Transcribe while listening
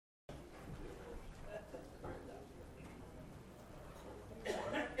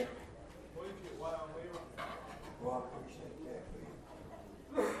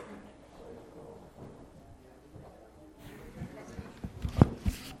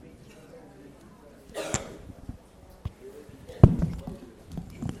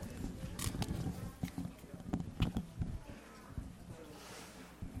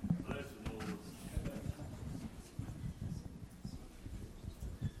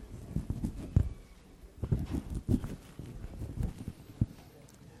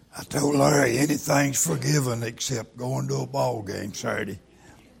I told Larry anything's forgiven except going to a ball game Saturday.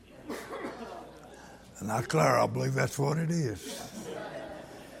 And I declare I believe that's what it is.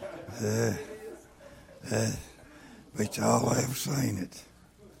 But y'all have seen it.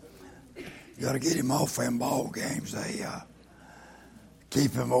 You got to get him off them ball games. They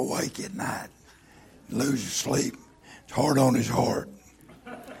keep him awake at night. Lose his sleep. It's hard on his heart.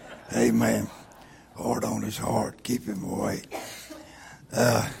 Amen. Hard on his heart. Keep him awake.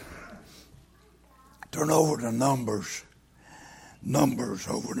 Turn over to Numbers. Numbers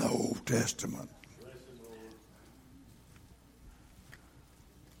over in the Old Testament.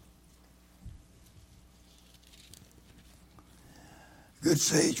 Good to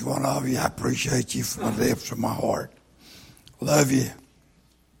see each one of you. I appreciate you from the depths of my heart. Love you.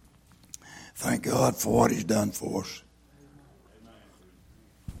 Thank God for what He's done for us.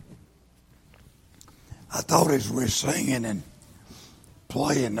 I thought as we were singing and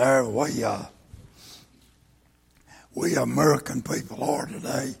playing there, we American people are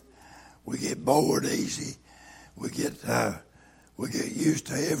today. We get bored easy. We get used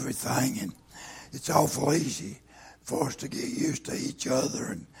to everything, and it's awful easy for us to get used to each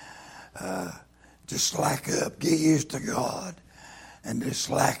other and just slack up. Get used to God and just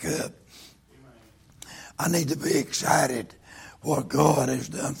slack up. I need to be excited what God has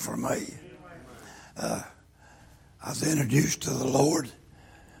done for me. I was introduced to the Lord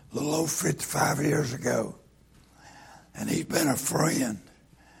a little over 55 years ago. And He's been a friend.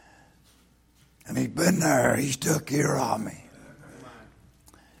 And He's been there. He's took care of me.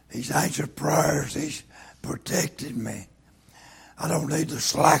 He's answered prayers. He's protected me. I don't need to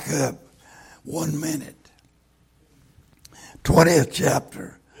slack up 1 minute. 20th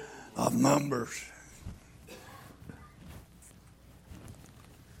chapter of Numbers.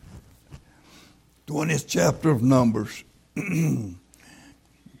 '20th chapter of Numbers. Glad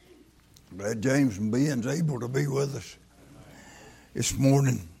James and Ben's able to be with us this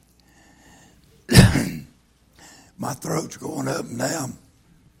morning. My throat's going up and down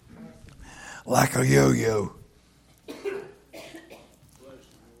like a yo-yo.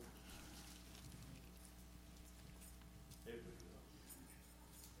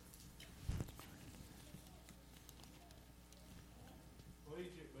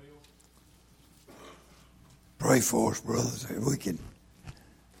 Pray for us, brothers, that we can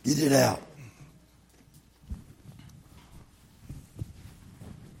get it out.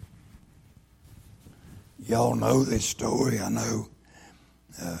 Y'all know this story. I know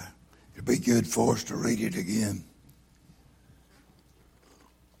it'd be good for us to read it again.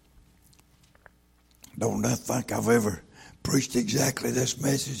 Don't think I've ever preached exactly this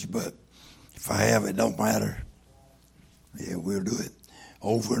message, but if I have, it don't matter. Yeah, we'll do it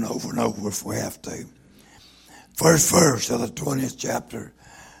over and over and over if we have to. First verse of the 20th chapter,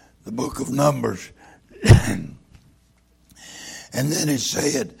 the book of Numbers. And then it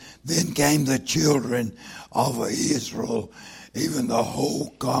said, then came the children of Israel, even the whole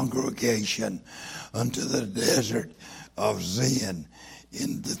congregation, unto the desert of Zin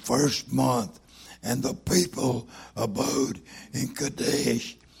in the first month. And the people abode in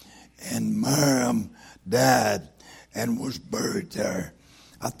Kadesh. And Miriam died and was buried there.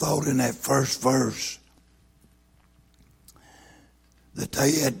 I thought in that first verse that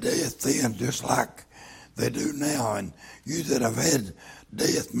they had death then just like they do now. And you that have had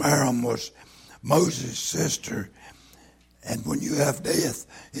death, Miriam was Moses' sister. And when you have death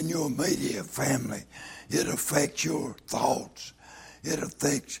in your immediate family, it affects your thoughts. It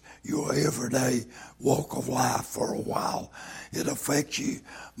affects your everyday walk of life for a while. It affects your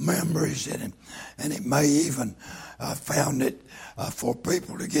memories, and it may even found it for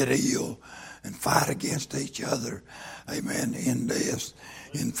people to get ill and fight against each other. Amen. In death,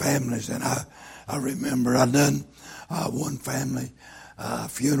 in families. And I remember I done one family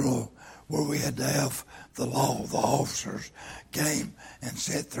funeral where we had to have the officers came and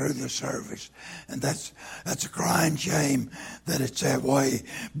sat through the service. And that's a crying shame that it's that way,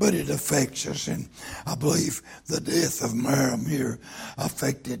 but it affects us. And I believe the death of Miriam here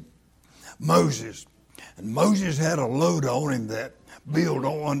affected Moses. And Moses had a load on him that Bill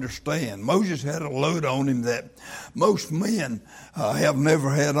don't understand. Moses had a load on him that most men have never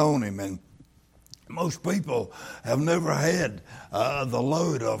had on him. And most people have never had the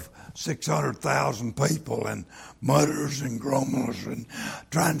load of 600,000 people and mutters and grumblers and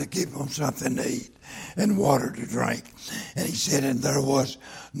trying to keep them something to eat and water to drink. And he said, and there was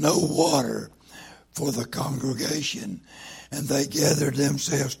no water for the congregation. And they gathered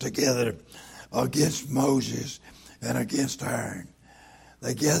themselves together against Moses and against Aaron.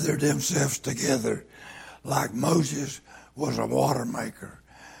 They gathered themselves together like Moses was a water maker,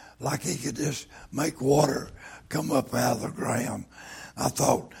 like he could just make water come up out of the ground. I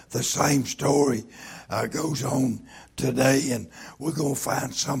thought the same story goes on today, and we're going to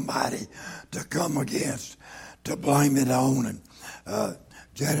find somebody to come against, to blame it on. And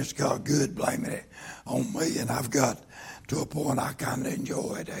Janet's got good blaming it on me, and I've got to a point I kind of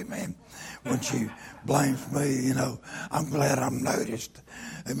enjoy it, amen. When she blames me, I'm glad I'm noticed,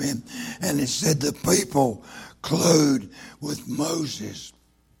 amen. And it said the people collude with Moses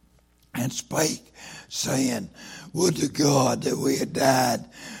and spake, saying, would to God that we had died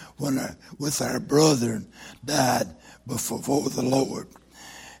with our brethren died before the Lord.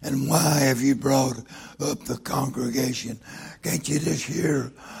 And why have you brought up the congregation? Can't you just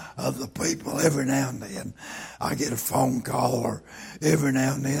hear of the people every now and then? I get a phone call, or every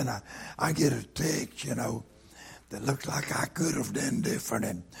now and then I get a text, that looks like I could have done different.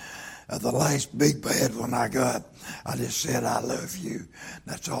 And the last big bad one I got, I just said, I love you.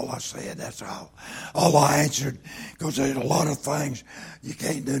 That's all I said. That's all. All I answered, because there's a lot of things you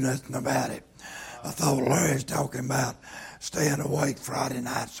can't do nothing about it. I thought Larry's talking about staying awake Friday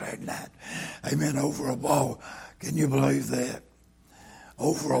night, Saturday night. Amen. Over a ball. Can you believe that?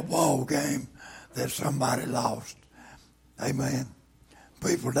 Over a ball game that somebody lost. Amen.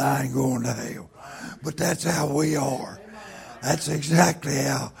 People dying going to hell. But that's how we are. That's exactly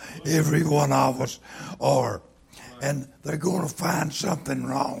how every one of us are. And they're going to find something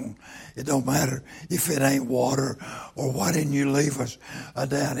wrong. It don't matter if it ain't water, or why didn't you leave us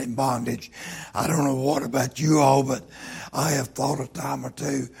down in bondage? I don't know what about you all, but I have thought a time or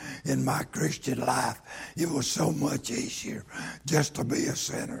two in my Christian life, it was so much easier just to be a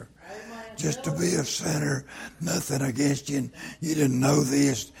sinner. Just to be a sinner, nothing against you. You didn't know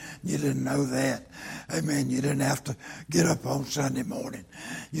this, you didn't know that. Amen. You didn't have to get up on Sunday morning.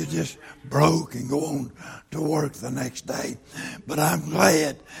 You just broke and go on to work the next day. But I'm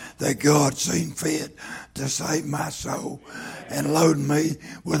glad that God seen fit to save my soul and load me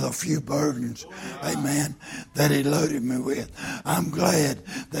with a few burdens, amen, that he loaded me with. I'm glad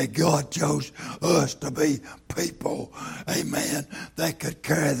that God chose us to be people, amen, that could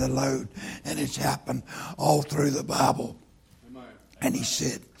carry the load. And it's happened all through the Bible. Amen. And he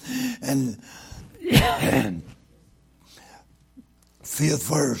said, and fifth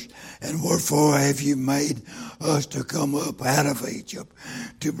verse, and wherefore have you made us to come up out of Egypt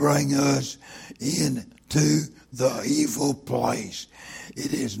to bring us into the evil place?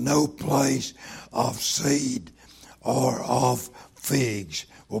 It is no place of seed or of figs.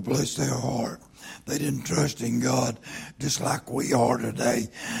 Well, bless their heart. They didn't trust in God just like we are today.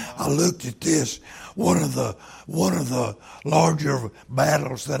 I looked at this. One of the larger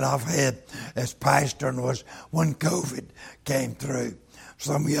battles that I've had as pastor was when COVID came through.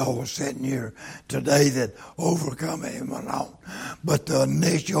 Some of y'all were sitting here today that overcome it and went on. But the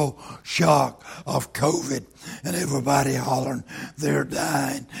initial shock of COVID and everybody hollering they're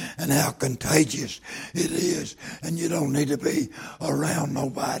dying and how contagious it is, and you don't need to be around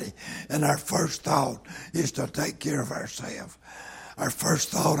nobody. And our first thought is to take care of ourselves. Our first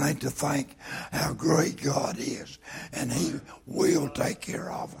thought ain't to think how great God is, and he will take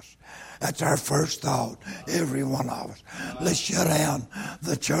care of us. That's our first thought, every one of us. Let's shut down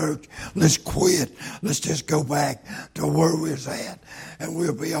the church. Let's quit. Let's just go back to where we was at, and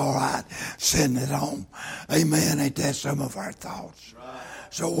we'll be all right sitting at home. Amen. Ain't that some of our thoughts?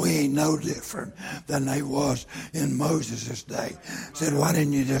 So we ain't no different than they was in Moses' day. Said, why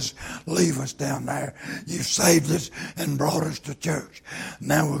didn't you just leave us down there? You saved us and brought us to church.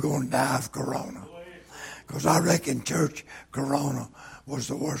 Now we're going to die of corona. Because I reckon church corona was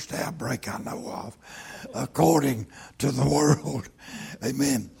the worst outbreak I know of, according to the world.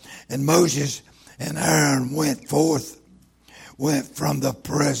 Amen. And Moses and Aaron went from the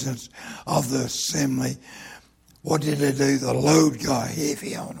presence of the assembly. What did they do? The load got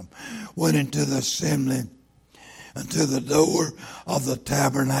heavy on them. Went into the assembly, unto the door of the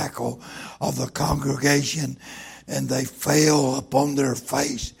tabernacle of the congregation, and they fell upon their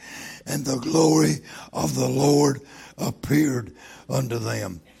face, and the glory of the Lord appeared unto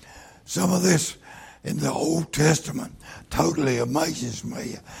them. Some of this in the Old Testament totally amazes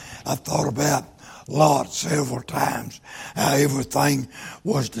me. I thought about Lot several times, how everything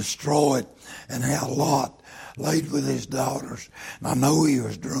was destroyed, and how Lot laid with his daughters. And I know he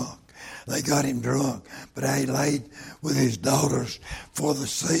was drunk. They got him drunk, but he laid with his daughters for the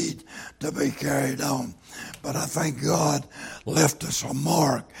seed to be carried on. But I think God left us a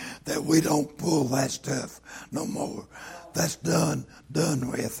mark that we don't pull that stuff no more. That's done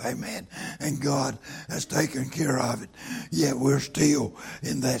with, amen. And God has taken care of it. Yet we're still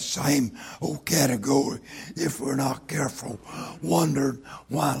in that same old category if we're not careful, wondering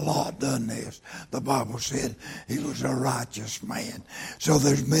why Lot done this. The Bible said he was a righteous man. So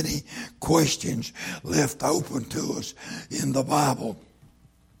there's many questions left open to us in the Bible.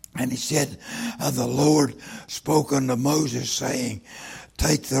 And he said, the Lord spoke unto Moses, saying,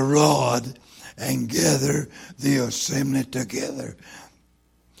 take the rod and gather the assembly together,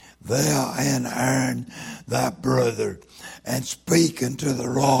 thou and Aaron thy brother, and speak unto the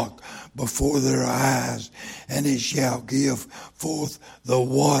rock before their eyes, and it shall give forth the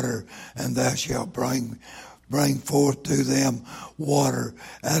water, and thou shalt bring forth to them water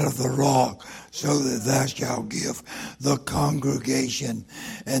out of the rock, so that thou shalt give the congregation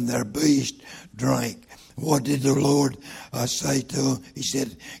and their beast drink. What did the Lord say to him? He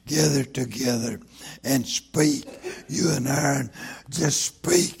said, gather together and speak. You and Aaron, just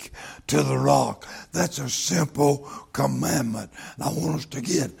speak to the rock. That's a simple commandment. And I want us to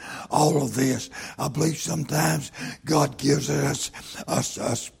get all of this. I believe sometimes God gives us a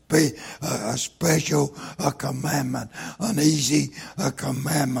special commandment, an easy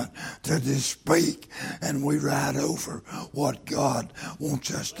commandment to just speak, and we ride over what God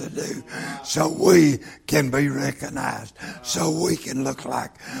wants us to do so we can be recognized, so we can look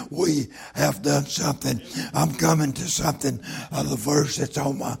like we have done something. I'm coming to something of the verse that's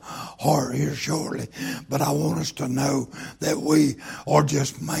on my heart here shortly, but I want us to know that we are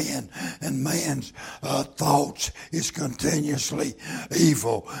just man, and man's thoughts is continuously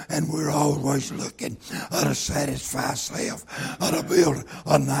evil, and we're always looking to satisfy ourselves, to build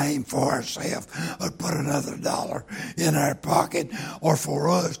a name for ourselves, or put another dollar in our pocket, or for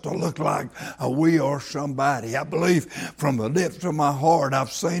us to look like we are somebody. I believe from the depths of my heart,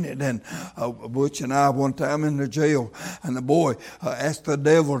 I've seen it. And Butch and I one time in the jail, and the boy asked the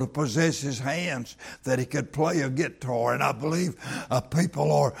devil to possess his hands that he could play a guitar. And I believe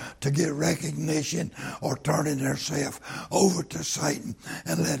people are to get recognition or turning themselves over to Satan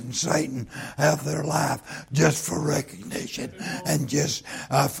and letting Satan have their life just for recognition and just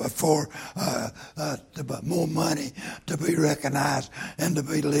for more money to be recognized and to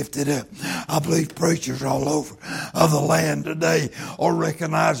be lifted up. I believe preachers all over the land today are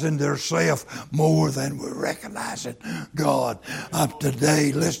recognizing themselves more than we're recognizing God.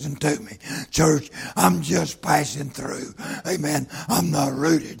 Today, listen to me, church, I'm just passing through. Amen. I'm not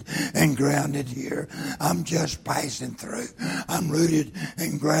rooted and grounded here. I'm just passing through. I'm rooted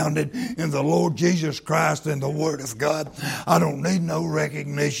and grounded in the Lord Jesus Christ and the Word of God. I don't need no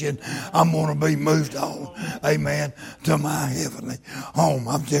recognition. I'm going to be moved on, amen, to my heavenly home.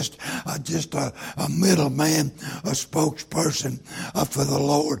 I'm just a middleman, a spokesperson for the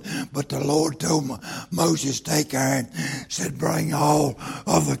Lord. But the Lord told Moses, take Aaron, said, bring all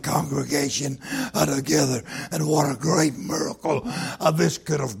of the congregation together. And what a great miracle this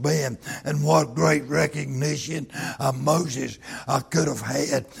could have been, and what great recognition Moses could have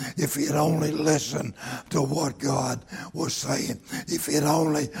had if he had only listened to what God was saying. If he'd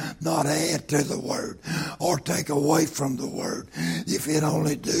only not add to the word or take away from the word. If he'd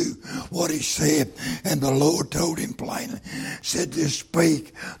only do what he said. And the Lord told him plainly, said, just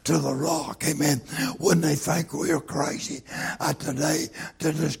speak to the rock. Amen. Wouldn't they think we are crazy today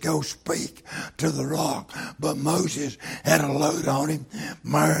to just go speak to the rock? But Moses had a load on him.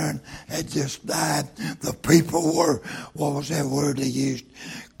 Aaron had just died. The people were, what was that word they used?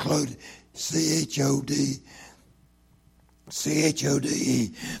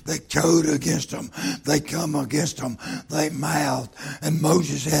 C-H-O-D-E. They chode against them. They come against them. They mouthed. And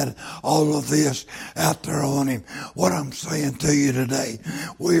Moses had all of this out there on him. What I'm saying to you today,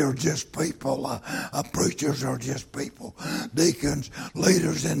 we are just people. Preachers are just people. Deacons,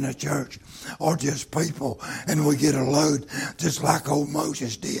 leaders in the church are just people. And we get a load just like old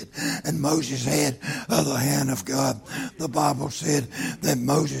Moses did. And Moses had the hand of God. The Bible said that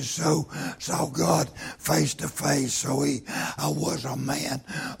Moses saw God face to face. So I was a man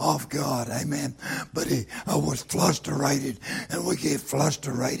of God, amen. But he was frustrated, and we get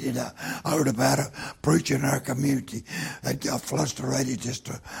frustrated. I heard about a preacher in our community that got frustrated just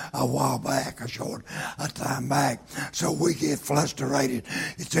a while back, a time back. So we get frustrated.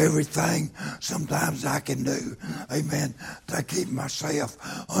 It's everything sometimes I can do, amen, to keep myself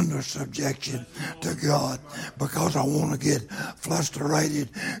under subjection to God, because I want to get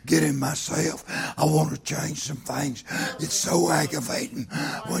frustrated, getting myself. I want to change some things. It's so aggravating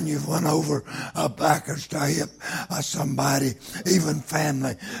when you've went over backwards to help somebody, even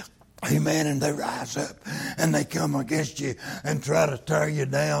family, Amen. And they rise up and they come against you and try to tear you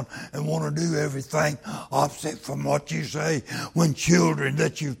down and want to do everything opposite from what you say. When children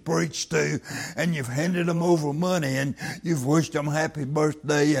that you've preached to and you've handed them over money and you've wished them happy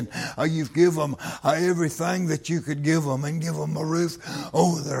birthday and you've given them everything that you could give them and give them a roof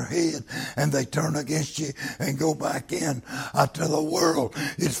over their head, and they turn against you and go back in to the world.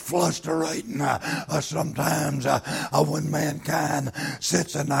 It's frustrating sometimes when mankind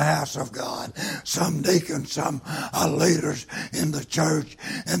sits in the house of God, some deacons, some leaders in the church,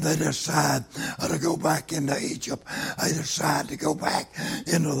 and they decide to go back into Egypt. They decide to go back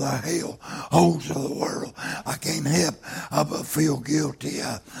into the hell holes of the world. I can't help but feel guilty.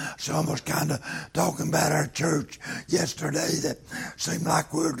 Some was kind of talking about our church yesterday that seemed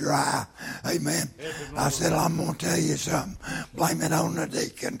like we're dry. Amen. I said, I'm going to tell you something. Blame it on the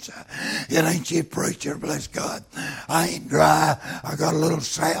deacons. It ain't you preacher, bless God. I ain't dry. I got a little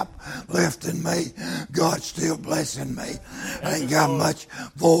sap left in me. God's still blessing me. I ain't got much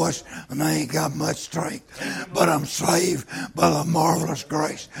voice and I ain't got much strength, but I'm saved by the marvelous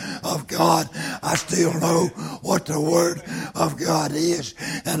grace of God. I still know what the Word of God is,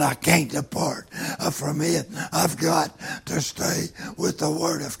 and I can't depart from it. I've got to stay with the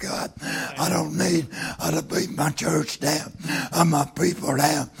Word of God. I don't need to beat my church down, my people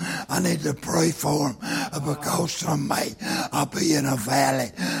down. I need to pray for them because some may be in a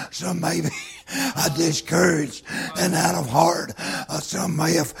valley. Some may be discouraged and out of heart. Some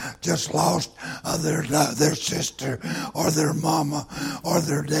may have just lost their sister or their mama or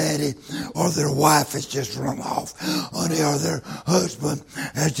their daddy, or their wife has just run off, or their husband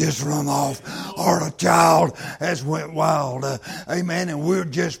has just run off, or a child has went wild. Amen. And we're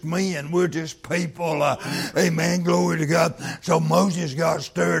just men. We're just people. Amen. Glory to God. So Moses got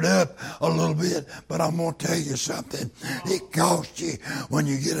stirred up a little bit, but I'm going to tell you something. It costs you when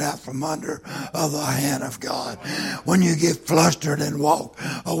you get out from under the hand of God. When you get flustered and walk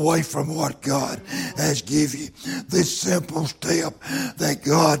away from what God has given you. This simple step that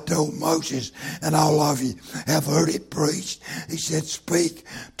God told Moses, and all of you have heard it preached. He said, speak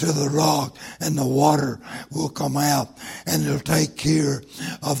to the rock and the water will come out and it'll take care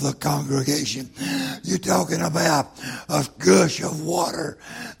of the congregation. You're talking about a gush of water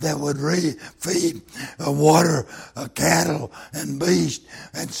that would feed water cattle and beasts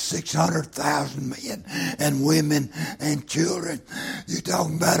and 600,000 men and women and children. You're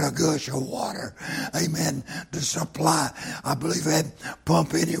talking about a gush of water. Amen. To supply. I believe that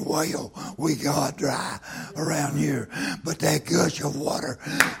pump any well we got dry around here. But that gush of water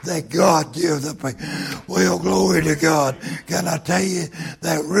that God gives the people. Well, glory to God. Can I tell you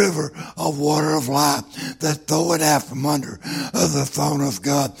that river of water of life that throw it out from under the throne of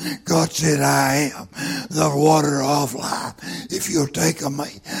God? God said, I am the water of life. If you'll take of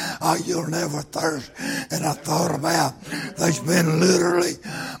me, you'll never thirst. And I thought about, there's been literally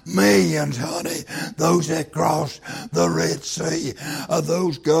millions, honey, those that crossed the Red Sea,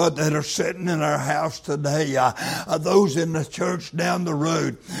 those, God, that are sitting in our house today, those in the church down the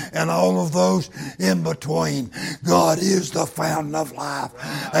road, and all of those in between. God is the fountain of life.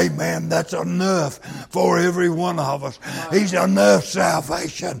 Amen. That's enough for every one of us. He's enough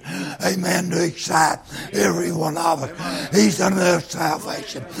salvation. Amen. To excite every one of us. He's enough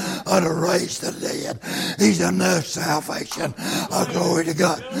salvation to raise the dead. He's enough salvation. Glory to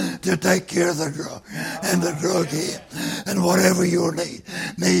God. To take care of the drug and the drug head and whatever your need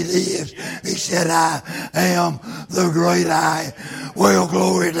is. He said, I am the great I. Well,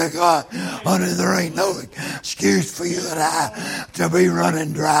 glory to God. Honey, there ain't no excuse for you and I to be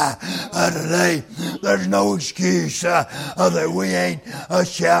running dry today. There's no excuse that we ain't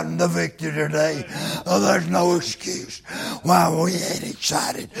shouting the victory today. There's no excuse why we ain't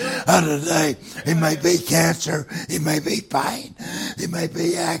excited today. It may be cancer. It may be pain. It may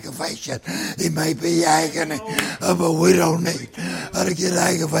be aggravation. It may be agony. But we don't need to get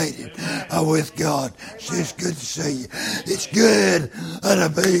aggravated with God. So it's good to see you. It's good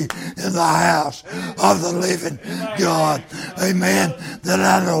to be in the house of the living God. Amen. That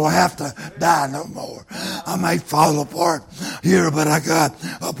I don't have to die no more. I may fall apart here, but I got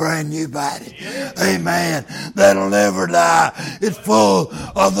a brand new body. Amen. That'll never die. It's full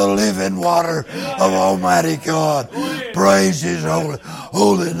of the living water of Almighty God. Praise His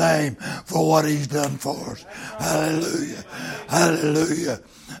holy name for what He's done for us. Hallelujah. Hallelujah.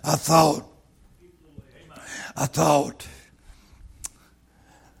 I thought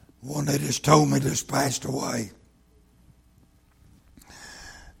one that just told me just passed away.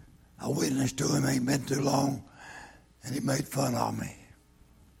 I witnessed to him, ain't been too long, and he made fun of me.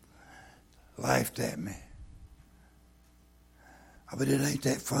 Laughed at me. But it ain't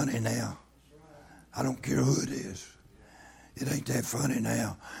that funny now. I don't care who it is. It ain't that funny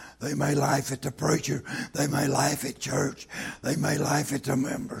now. They may laugh at the preacher. They may laugh at church. They may laugh at the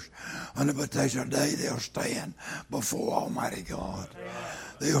members. But there's a day they'll stand before Almighty God.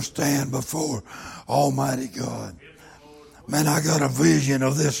 They'll stand before Almighty God. Man, I got a vision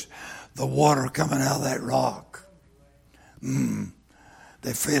of this, the water coming out of that rock.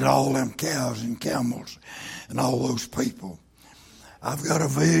 They fed all them cows and camels and all those people. I've got a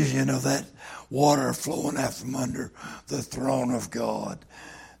vision of that water flowing out from under the throne of God.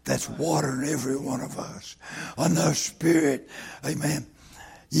 That's watering every one of us. Enough spirit. Amen.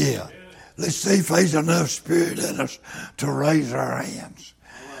 Yeah. Let's see if there's enough spirit in us to raise our hands.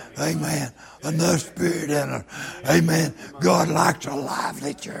 Amen. Enough spirit in us. Amen. God likes a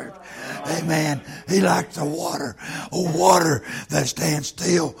lively church. Amen. He likes the water. A water that stands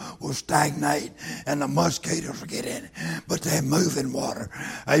still will stagnate and the mosquitoes will get in it. But that moving water,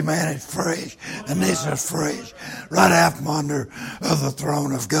 amen, it's fresh. And this is fresh. Right out from under the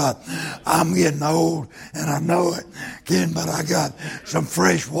throne of God. I'm getting old and I know it, Ken, but I got some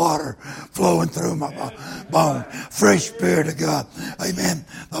fresh water flowing through my bone. Fresh spirit of God. Amen.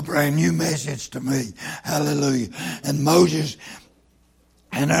 A brand new message to me. Hallelujah. And Moses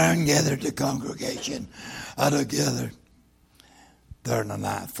and Aaron gathered the congregation together there in the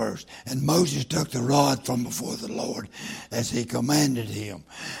night first. And Moses took the rod from before the Lord as he commanded him.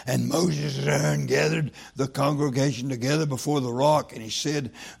 And Moses and Aaron gathered the congregation together before the rock, and he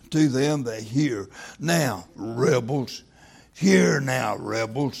said to them, they hear now, rebels, hear now,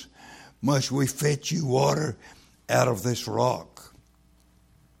 rebels, must we fetch you water out of this rock?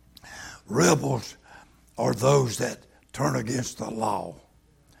 Rebels are those that turn against the law.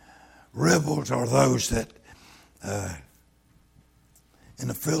 Rebels are those that, in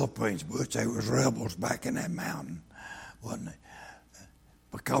the Philippines, which they was rebels back in that mountain, wasn't they?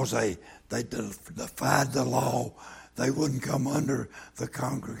 Because they defied the law. They wouldn't come under the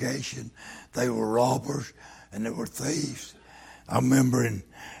congregation. They were robbers and they were thieves. I remember in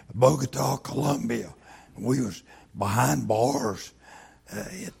Bogota, Colombia, we was behind bars,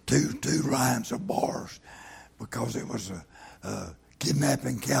 two lines of bars, because it was a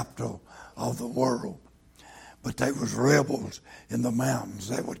kidnapping capital of the world. But they was rebels in the mountains.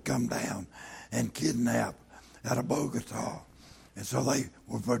 They would come down and kidnap out of Bogota. And so they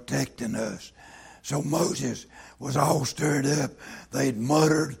were protecting us. So Moses was all stirred up. They'd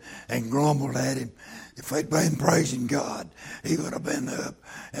muttered and grumbled at him. If they'd been praising God, he would have been up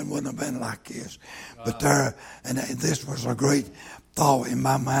and wouldn't have been like this. But this was a great thought in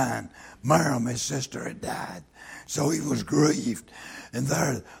my mind. Miriam, his sister, had died. So he was grieved. And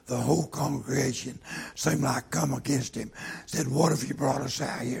there, the whole congregation seemed like come against him. Said, what have you brought us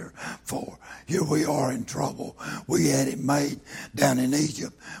out here for? Here we are in trouble. We had it made down in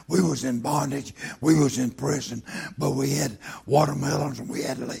Egypt. We was in bondage. We was in prison. But we had watermelons and we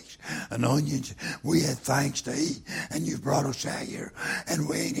had leeks and onions. We had things to eat. And you brought us out here. And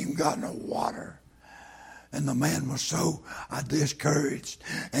we ain't even got no water. And the man was so discouraged.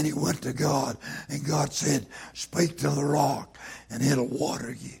 And he went to God. And God said, speak to the rock and it'll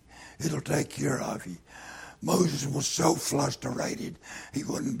water you. It'll take care of you. Moses was so frustrated he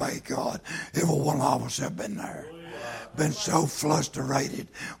wouldn't obey God. Every one of us have been there. Been so frustrated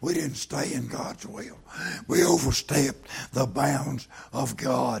we didn't stay in God's will. We overstepped the bounds of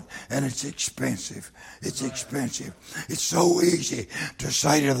God, and it's expensive. It's expensive. It's so easy to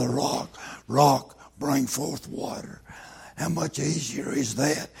say to the rock, bring forth water. How much easier is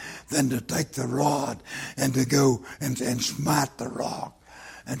that than to take the rod and to go and smite the rock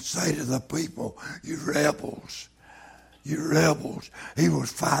and say to the people, you rebels. You rebels. He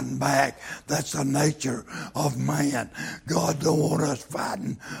was fighting back. That's the nature of man. God don't want us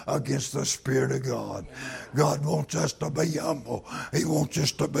fighting against the Spirit of God. God wants us to be humble. He wants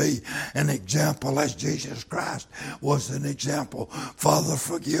us to be an example as Jesus Christ was an example. Father,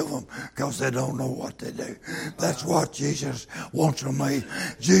 forgive them because they don't know what they do. That's what Jesus wants of me.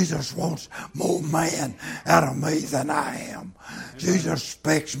 Jesus wants more man out of me than I am. Jesus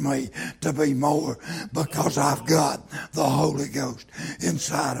expects me to be more because I've got the Holy Ghost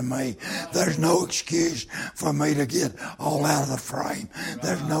inside of me. There's no excuse for me to get all out of the frame.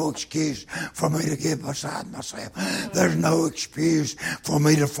 There's no excuse for me to get beside myself. There's no excuse for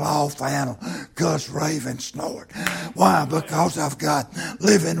me to fly off the handle, cuss, rave, and snort. Why? Because I've got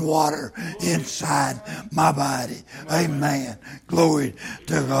living water inside my body. Amen. Glory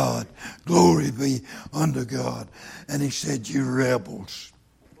to God. Glory be unto God. And he said, you rebels.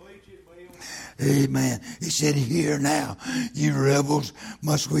 Amen. He said, here now, you rebels,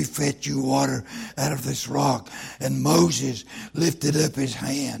 must we fetch you water out of this rock? And Moses lifted up his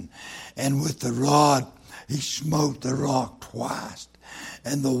hand, and with the rod he smote the rock twice,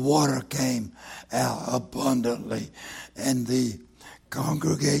 and the water came out abundantly, and the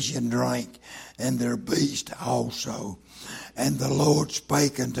congregation drank, and their beast also. And the Lord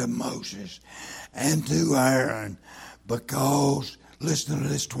spake unto Moses and to Aaron, because, listen to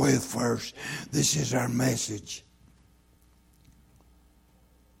this 12th verse, this is our message.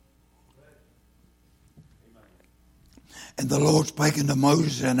 And the Lord spake unto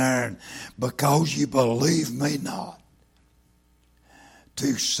Moses and Aaron, because ye believe me not,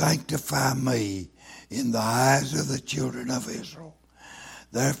 to sanctify me in the eyes of the children of Israel.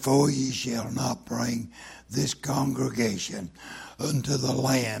 Therefore ye shall not bring this congregation unto the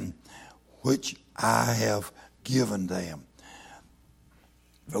land which I have given them.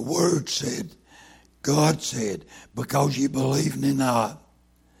 The word said, God said, because ye believe me not,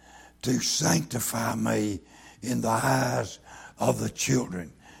 to sanctify me in the eyes of the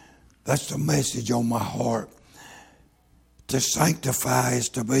children. That's the message on my heart. To sanctify is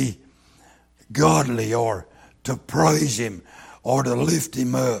to be godly, or to praise him, or to lift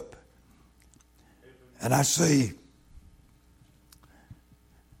him up. And I see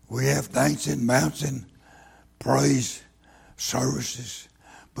we have dancing, bouncing, praise services,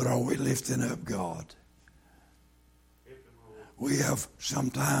 but are we lifting up God? We have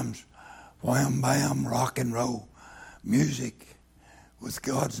sometimes wham bam, rock and roll music with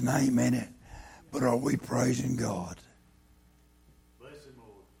God's name in it, but are we praising God?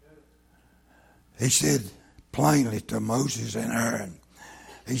 He said plainly to Moses and Aaron,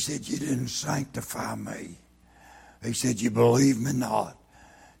 he said, you didn't sanctify me. He said, you believe me not.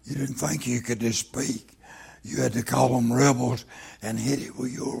 You didn't think you could just speak. You had to call them rebels and hit it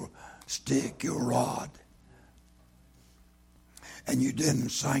with your stick, your rod. And you didn't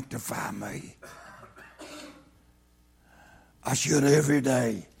sanctify me. I should every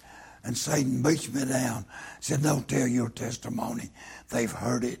day. And Satan beats me down. Said, don't tell your testimony. They've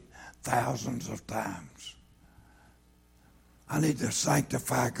heard it thousands of times. I need to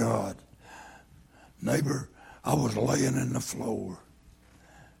sanctify God. Neighbor, I was laying in the floor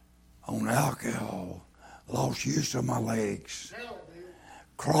on alcohol, lost use of my legs,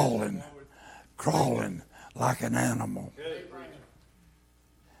 crawling like an animal.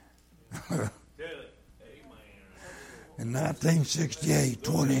 In 1968,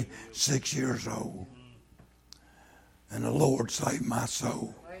 26 years old, and the Lord saved my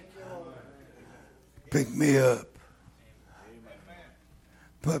soul. Picked me up,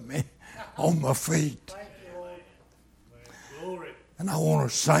 put me on my feet, and I want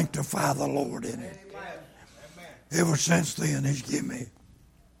to sanctify the Lord in it. Ever since then, he's given me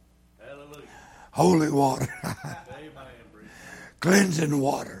holy water, cleansing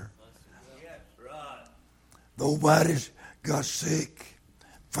water. Nobody's got sick,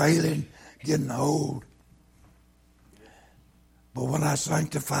 failing, getting old. But when I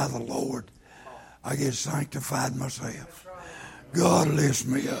sanctify the Lord, I get sanctified myself. God lifts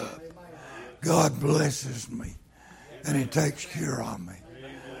me up. God blesses me. And he takes care of me.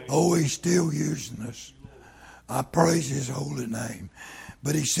 Oh, he's still using us. I praise his holy name.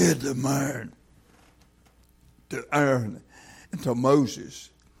 But he said to Aaron and to Moses,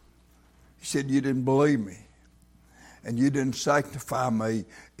 he said, you didn't believe me. And you didn't sanctify me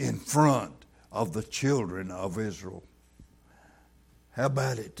in front of the children of Israel. How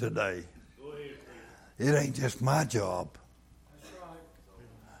about it today? It ain't just my job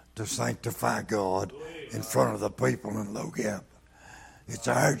to sanctify God in front of the people in Low Gap. It's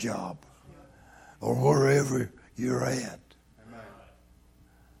our job, or wherever you're at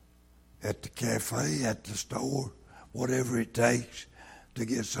the cafe, at the store, whatever it takes to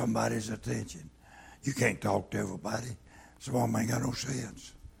get somebody's attention. You can't talk to everybody. Some of them ain't got no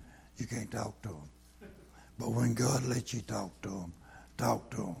sense. You can't talk to them. But when God lets you talk to them, talk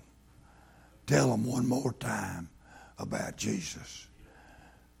to them. Tell them one more time about Jesus.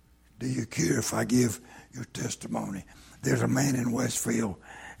 Do you care if I give your testimony? There's a man in Westfield,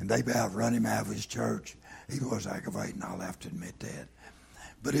 and they about run him out of his church. He was aggravating, I'll have to admit that.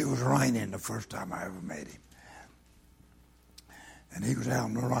 But it was raining the first time I ever met him. And he was out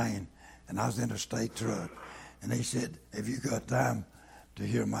in the rain, and I was in a state truck. And he said, have you got time to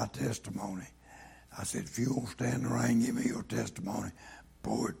hear my testimony? I said, if you won't stand in the rain, give me your testimony,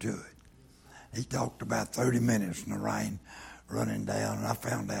 pour it to it. He talked about 30 minutes in the rain running down, and I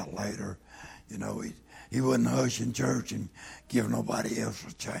found out later, he wasn't hushing church and giving nobody else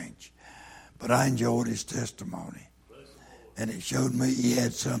a change. But I enjoyed his testimony. And it showed me he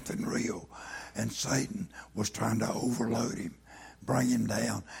had something real. and Satan was trying to overload him, bring him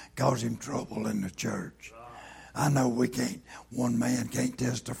down, cause him trouble in the church. I know one man can't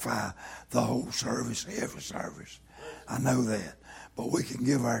testify the whole service, every service. I know that. But we can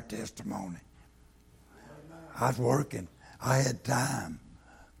give our testimony. I was working. I had time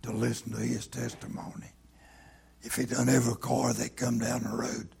to listen to his testimony. If he done every car that come down the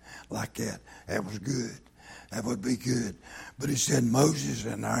road like that, that was good. That would be good. But he said Moses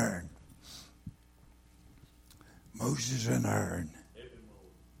and Aaron. Moses and Aaron.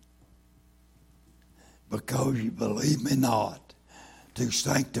 Because you believe me not to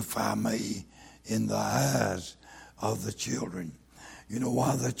sanctify me in the eyes of the children. You know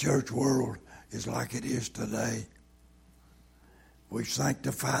why the church world is like it is today? We've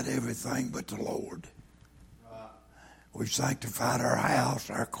sanctified everything but the Lord. We've sanctified our house,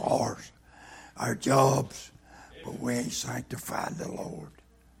 our cars, our jobs, but we ain't sanctified the Lord.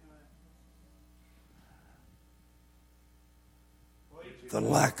 The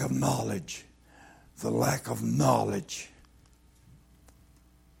lack of knowledge. The lack of knowledge.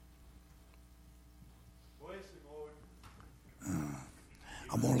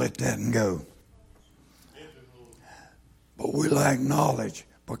 I'm going to let that one go. But we lack knowledge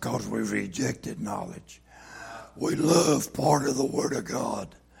because we've rejected knowledge. We love part of the Word of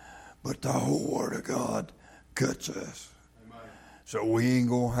God, but the whole Word of God cuts us. So we ain't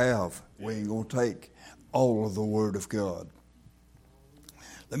going to take all of the Word of God.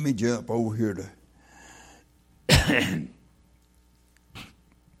 Let me jump over here to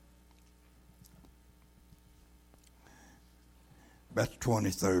about the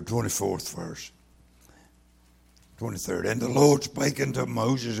 24th verse. 23rd. And the Lord spake unto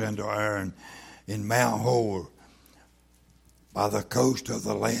Moses and to Aaron in Mount Hor by the coast of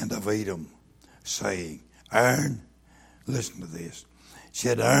the land of Edom, saying, Aaron, listen to this,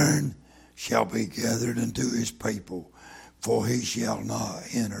 said, Aaron shall be gathered unto his people, for he shall not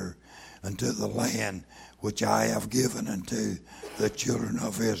enter unto the land which I have given unto the children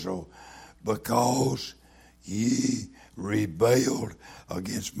of Israel, because ye rebelled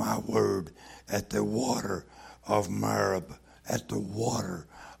against my word at the water of Merib, at the water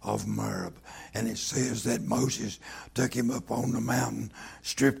of Merib. And it says that Moses took him up on the mountain,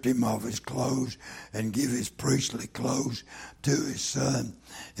 stripped him of his clothes, and gave his priestly clothes to his son.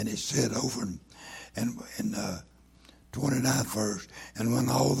 And it said over in the 29th verse, and when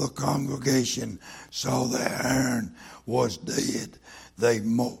all the congregation saw that Aaron was dead, they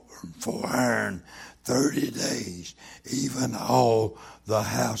mourned for Aaron 30 days, even all the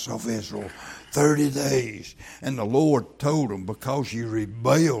house of Israel. 30 days. And the Lord told them, because you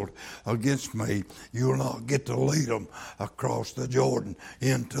rebelled against me, you'll not get to lead them across the Jordan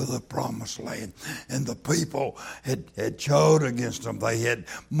into the promised land. And the people had chawed against them. They had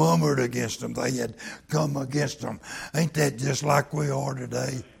murmured against them. They had come against them. Ain't that just like we are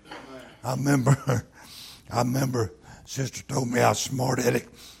today? I remember Sister told me I was smart at it,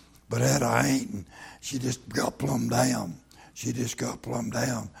 but that I ain't. And she just got plumb down. She just got plumb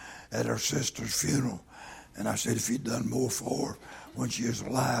down at her sister's funeral. And I said, if you'd done more for her when she was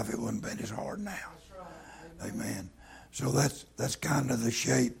alive, it wouldn't have been as hard now. Right. Amen. So that's kind of the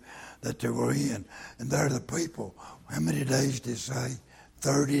shape that they were in. And they're the people. How many days did it say?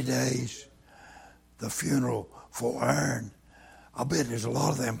 30 days. The funeral for Aaron. I bet there's a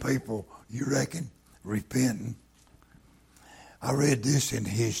lot of them people, you reckon, repenting. I read this in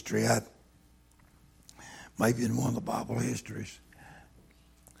history. Maybe in one of the Bible histories.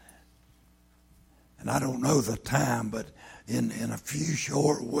 And I don't know the time, but in a few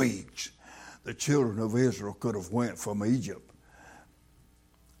short weeks, the children of Israel could have went from Egypt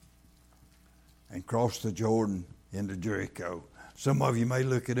and crossed the Jordan into Jericho. Some of you may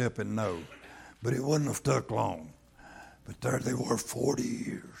look it up and know, but it wouldn't have took long. But there they were 40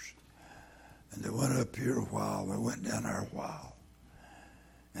 years. And they went up here a while, they went down there a while.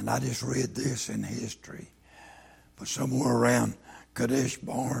 And I just read this in history. But somewhere around Kadesh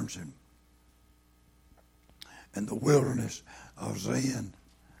Barnes and the wilderness of Zin,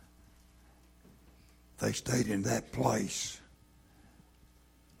 they stayed in that place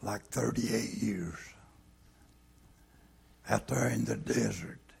like 38 years out there in the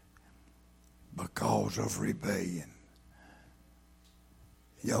desert because of rebellion.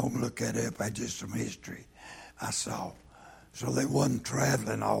 Y'all can look that up. I just some history I saw. So they wasn't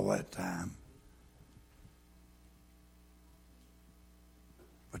traveling all that time.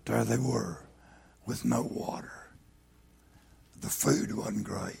 But there they were with no water. The food wasn't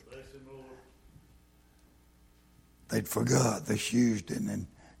great. They'd forgot the shoes didn't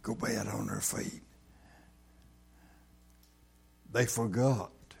go bad on their feet. They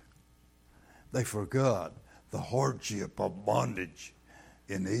forgot They forgot the hardship of bondage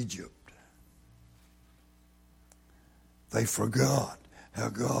in Egypt. They forgot how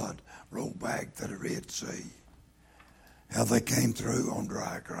God rolled back the Red Sea, how they came through on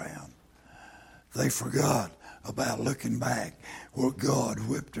dry ground. They forgot about looking back where God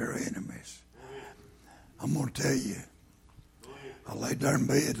whipped their enemies. I'm going to tell you, I laid there in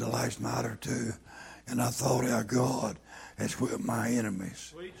bed the last night or two, and I thought how God has whipped my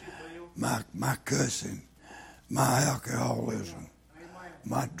enemies. My cussing, my alcoholism,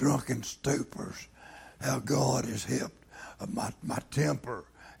 my drunken stupors, how God has helped my temper,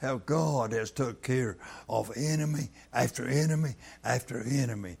 how God has took care of enemy after enemy after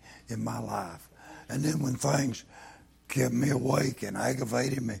enemy in my life. And then when things kept me awake and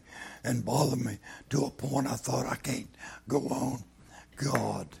aggravated me and bothered me to a point I thought I can't go on,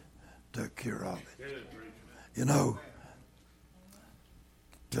 God took care of it. You know,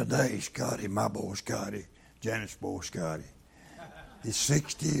 today Scotty, my boy Scotty, Janet's boy Scotty, he's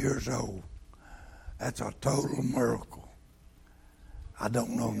 60 years old. That's a total miracle. I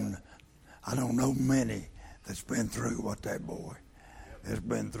don't know many that's been through what that boy has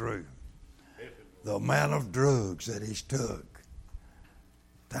been through. The amount of drugs that he's took,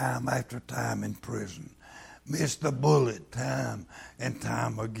 time after time in prison, missed the bullet time and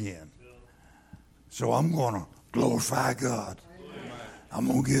time again. So I'm going to glorify God. I'm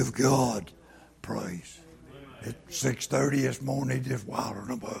going to give God praise. At 6:30 this morning, he just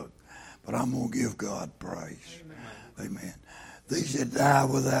wilding a bug. But I'm going to give God praise. Amen. These that die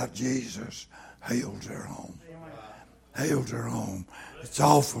without Jesus, hell's their home. Hell's their home. It's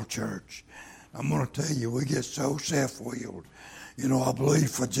awful, church. I'm going to tell you, we get so self-willed. You know, I believe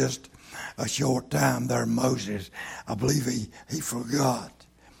for just a short time there, Moses, I believe he forgot.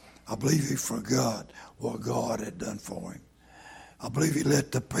 I believe he forgot what God had done for him. I believe he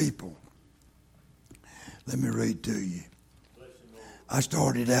let the people. Let me read to you. I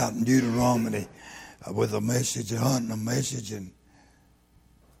started out in Deuteronomy with a message, hunting a message, and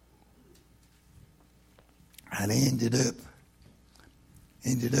I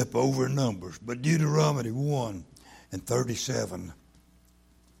ended up over Numbers. But Deuteronomy 1:37.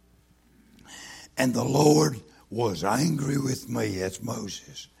 And the Lord was angry with me, that's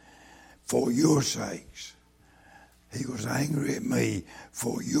Moses, for your sakes. He was angry at me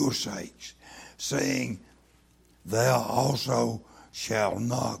for your sakes, saying, thou also shalt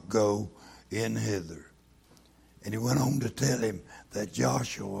not go in hither. And he went on to tell him that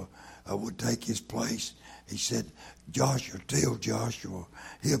Joshua would take his place. He said, Joshua, tell Joshua,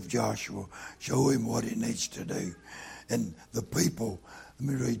 help Joshua, show him what he needs to do. And the people, let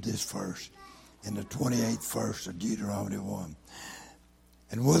me read this verse, in the 28th verse of Deuteronomy 1.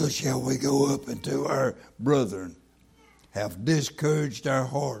 And whither shall we go up unto our brethren? Have discouraged our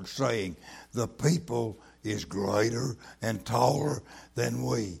hearts, saying, the people is greater and taller than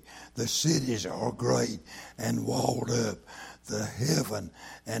we. The cities are great and walled up. The heaven,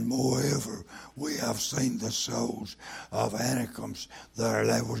 and moreover, we have seen the souls of Anakims there.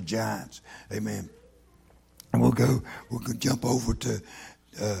 They were giants. Amen. And we'll jump over to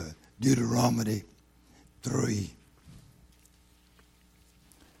Deuteronomy 3.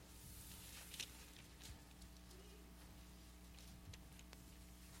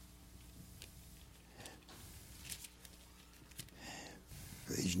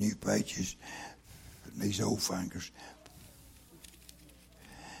 These new pages, these old fingers.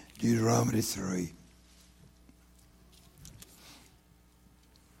 Deuteronomy 3.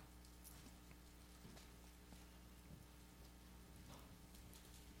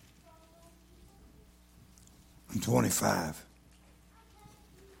 And 25.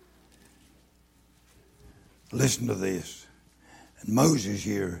 Listen to this. And Moses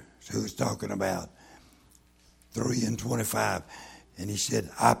here, who is talking about 3:25. And he said,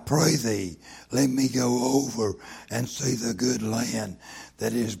 I pray thee, let me go over and see the good land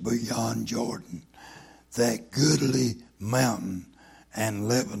that is beyond Jordan, that goodly mountain and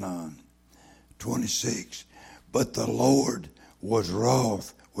Lebanon. 26. But the Lord was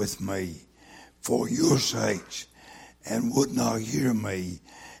wroth with me for your sakes, and would not hear me.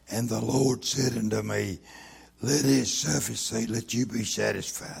 And the Lord said unto me, let it suffice thee, let you be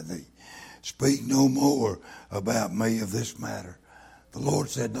satisfied thee. Speak no more about me of this matter. The Lord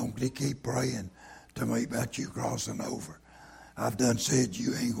said, don't keep praying to me about you crossing over. I've done said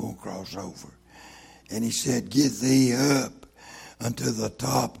you ain't going to cross over. And he said, get thee up unto the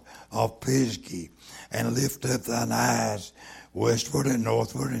top of Pisgah, and lift up thine eyes westward and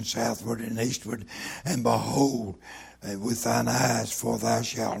northward and southward and eastward, and behold with thine eyes, for thou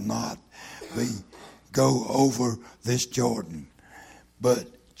shalt not go over this Jordan, but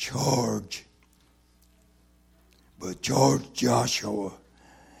charge but charge Joshua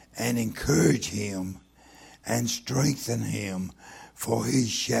and encourage him and strengthen him, for he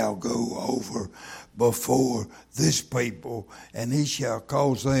shall go over before this people, and he shall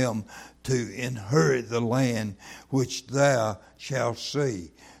cause them to inherit the land which thou shalt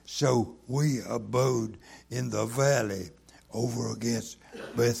see. So we abode in the valley over against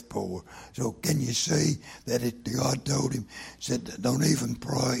Bethpor. So can you see that God told him, said, don't even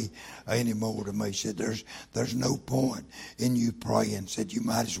pray anymore to me. He said, there's no point in you praying. Said, you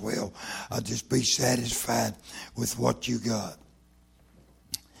might as well just be satisfied with what you got.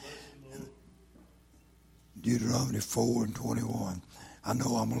 Deuteronomy 4 and 21. I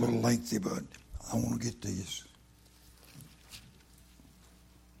know I'm a little lengthy, but I want to get to this.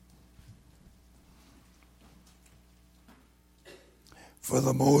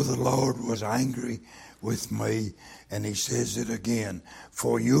 Furthermore, the Lord was angry with me, and he says it again,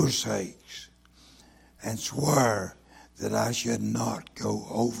 for your sakes, and swore that I should not go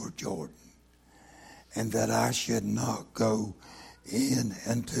over Jordan, and that I should not go in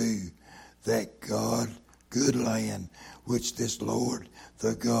unto that good land which this Lord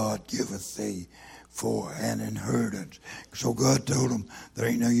the God giveth thee for an inheritance. So God told them there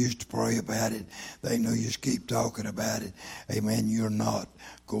ain't no use to pray about it. There ain't no use to keep talking about it. Amen. You're not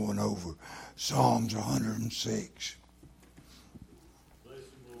going over. Psalms 106.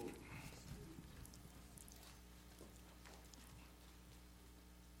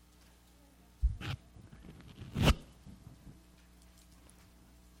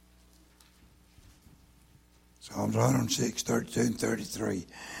 Psalms 106, 32 and 33.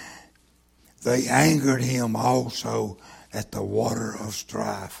 They angered him also at the water of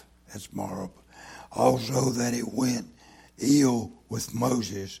strife. That's Marab. Also that it went ill with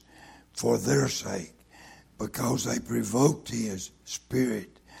Moses for their sake, because they provoked his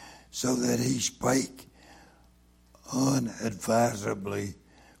spirit, so that he spake unadvisedly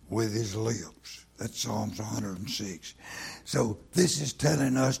with his lips. That's Psalms 106. So this is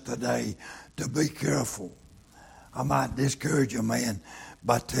telling us today to be careful. I might discourage a man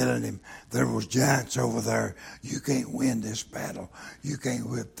by telling him there was giants over there. You can't win this battle. You can't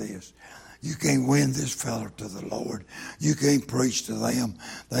whip this. You can't win this fella to the Lord. You can't preach to them.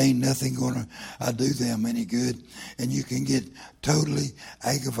 There ain't nothing going to do them any good. And you can get totally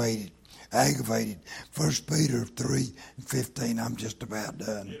aggravated. 1 Peter 3 and 15. I'm just about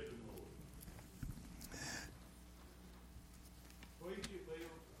done.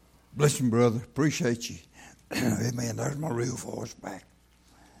 Bless you, brother. Appreciate you. Amen. There's my real voice back.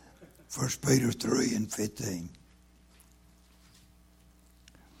 1 Peter 3 and 15.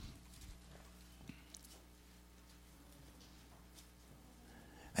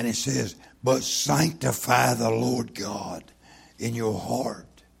 And it says, but sanctify the Lord God in your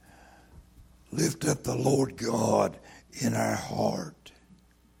heart. Lift up the Lord God in our heart.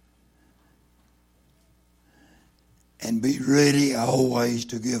 And be ready always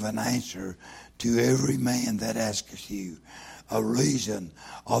to give an answer to every man that asketh you a reason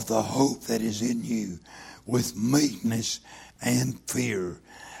of the hope that is in you, with meekness and fear,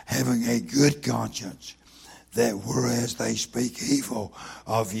 having a good conscience, that whereas they speak evil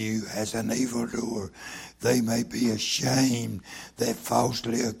of you as an evildoer, they may be ashamed that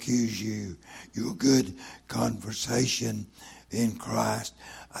falsely accuse you. Your good conversation in Christ.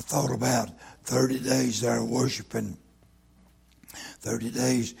 I thought about 30 days there worshiping. 30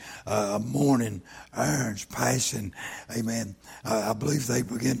 days of morning irons passing. Amen. I believe they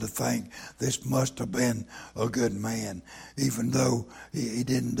begin to think this must have been a good man, even though he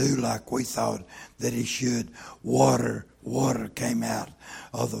didn't do like we thought that he should. Water came out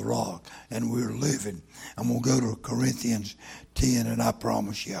of the rock, and we're living. I'm going to go to Corinthians 10, and I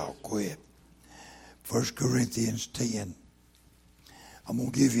promise you I'll quit. 1 Corinthians 10. I'm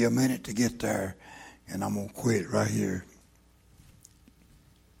going to give you a minute to get there, and I'm going to quit right here.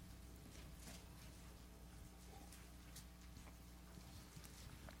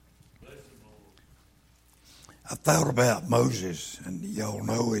 I thought about Moses, and y'all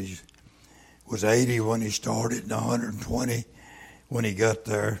know he was 80 when he started and 120 when he got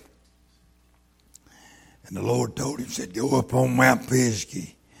there. And the Lord told him, said, go up on Mount Pisgah.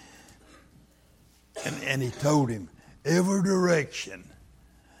 And he told him, every direction.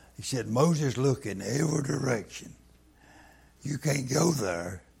 He said, Moses, look in every direction. You can't go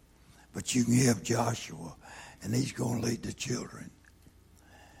there, but you can have Joshua, and he's going to lead the children.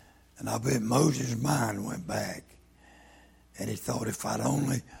 And I bet Moses' mind went back, and he thought, if I'd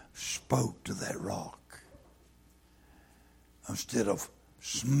only spoke to that rock instead of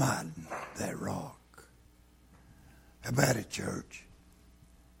smiting that rock. How about it, church?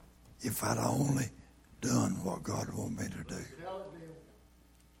 If I'd only done what God wanted me to do.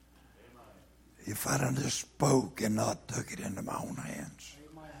 If I'd have just spoke and not took it into my own hands.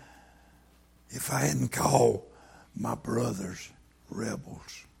 If I hadn't called my brothers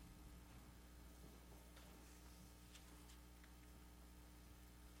rebels.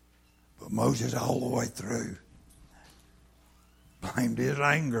 But Moses all the way through blamed his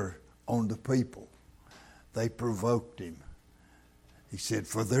anger on the people. They provoked him. He said,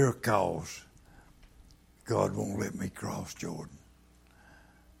 for their cause, God won't let me cross Jordan.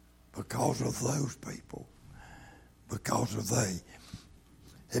 Because of those people. Because of they.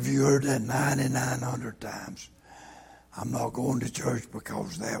 Have you heard that 9,900 times? I'm not going to church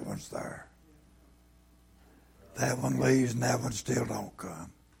because that one's there. That one leaves and that one still don't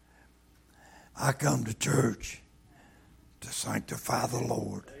come. I come to church to sanctify the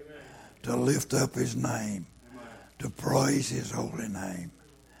Lord, to lift up His name, to praise His holy name.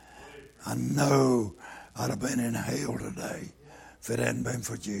 I know I'd have been in hell today if it hadn't been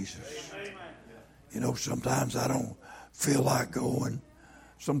for Jesus. You know, sometimes I don't feel like going.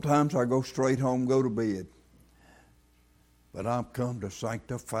 Sometimes I go straight home, go to bed. But I've come to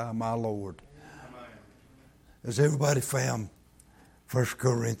sanctify my Lord. Has everybody found 1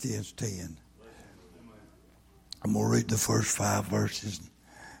 Corinthians 10? I'm going to read the first 5 verses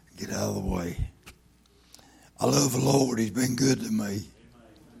and get out of the way. I love the Lord. He's been good to me.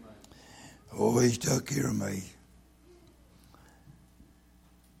 Oh, He's took care of me.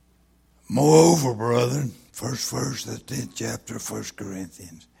 Moreover, brethren, first verse, the 10th chapter of 1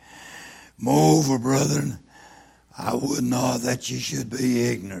 Corinthians. Moreover, brethren, I would not that ye should be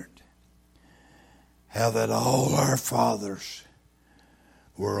ignorant, how that all our fathers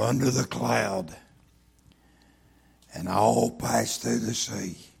were under the cloud, and all passed through the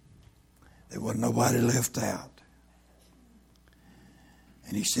sea. There wasn't nobody left out.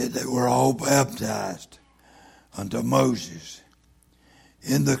 And he said they were all baptized unto Moses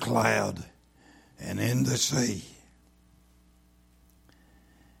in the cloud and in the sea.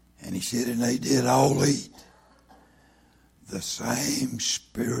 And he said, and they did all eat the same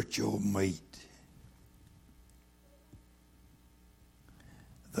spiritual meat.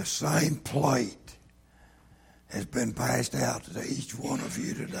 The same plate has been passed out to each one of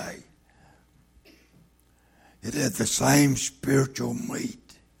you today. It had the same spiritual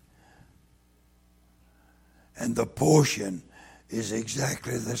meat. And the portion is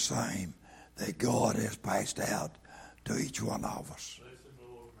exactly the same that God has passed out to each one of us.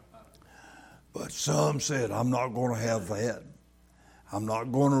 But some said, I'm not going to have that. I'm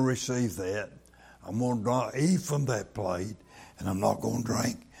not going to receive that. I'm going to eat from that plate, and I'm not going to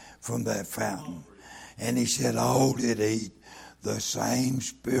drink from that fountain. And he said, all did eat the same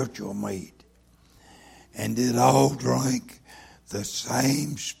spiritual meat, and did all drink the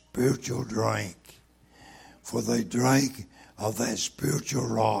same spiritual drink. For they drank of that spiritual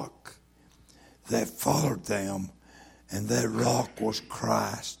rock that followed them, and that rock was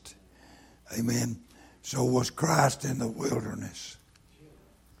Christ. Amen. So was Christ in the wilderness.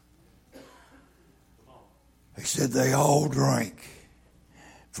 He said they all drank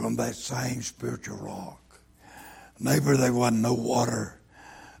from that same spiritual rock. Neighbor, there wasn't no water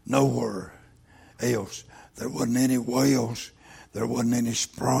nowhere else. There wasn't any wells. There wasn't any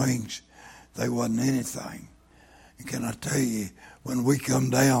springs. There wasn't anything. And can I tell you, when we come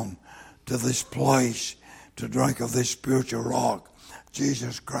down to this place to drink of this spiritual rock,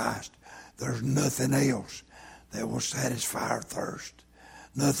 Jesus Christ, there's nothing else that will satisfy our thirst.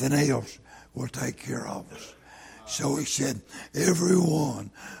 Nothing else will take care of us. So he said, every one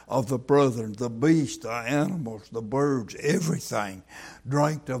of the brethren, the beasts, the animals, the birds, everything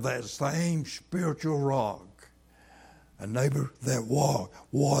drank of that same spiritual rock. And neighbor, that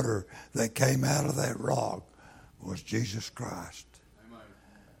water that came out of that rock was Jesus Christ. Amen.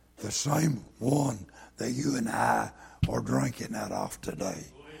 The same one that you and I are drinking out of today.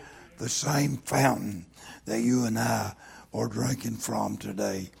 The same fountain that you and I are drinking from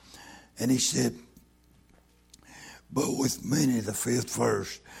today. And he said, but with many, the 5th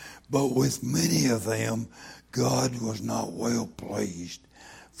verse, but with many of them God was not well pleased,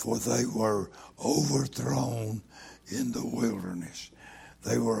 for they were overthrown in the wilderness.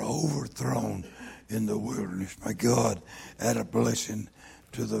 They were overthrown in the wilderness. May God add a blessing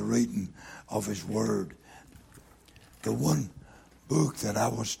to the reading of His Word. The one book that I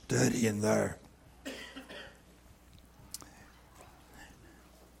was studying there,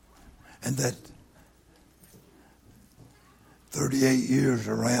 and that 38 years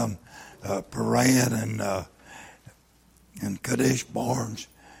around Paran and Kadesh Barnes,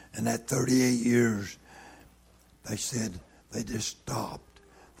 and that 38 years, they said they just stopped.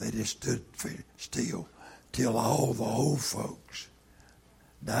 They just stood still till all the old folks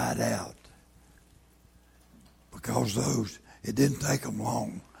died out. Because it didn't take them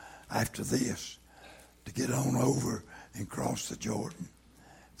long after this to get on over and cross the Jordan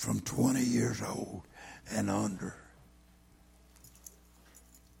from 20 years old and under.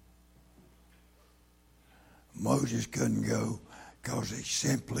 Moses couldn't go because he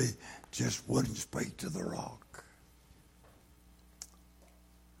simply just wouldn't speak to the rock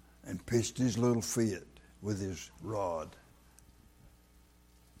and pitched his little fit with his rod.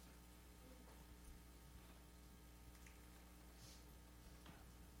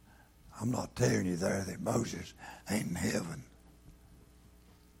 I'm not telling you there that Moses ain't in heaven.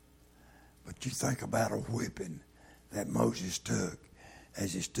 But you think about a whipping that Moses took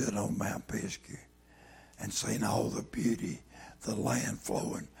as he stood on Mount Pisgah and seen all the beauty, the land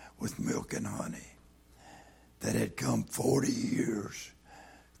flowing with milk and honey, that had come 40 years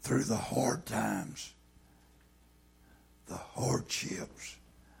through the hard times, the hardships,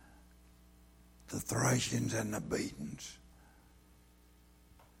 the thrashings and the beatings.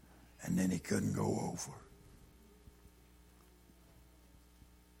 And then he couldn't go over.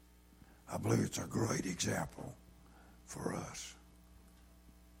 I believe it's a great example for us.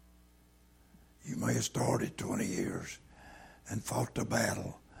 You may have started 20 years and fought the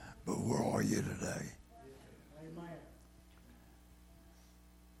battle, but where are you today? Amen.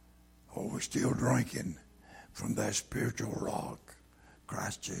 Are we still drinking from that spiritual rock,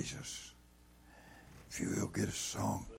 Christ Jesus? If you will, get a song.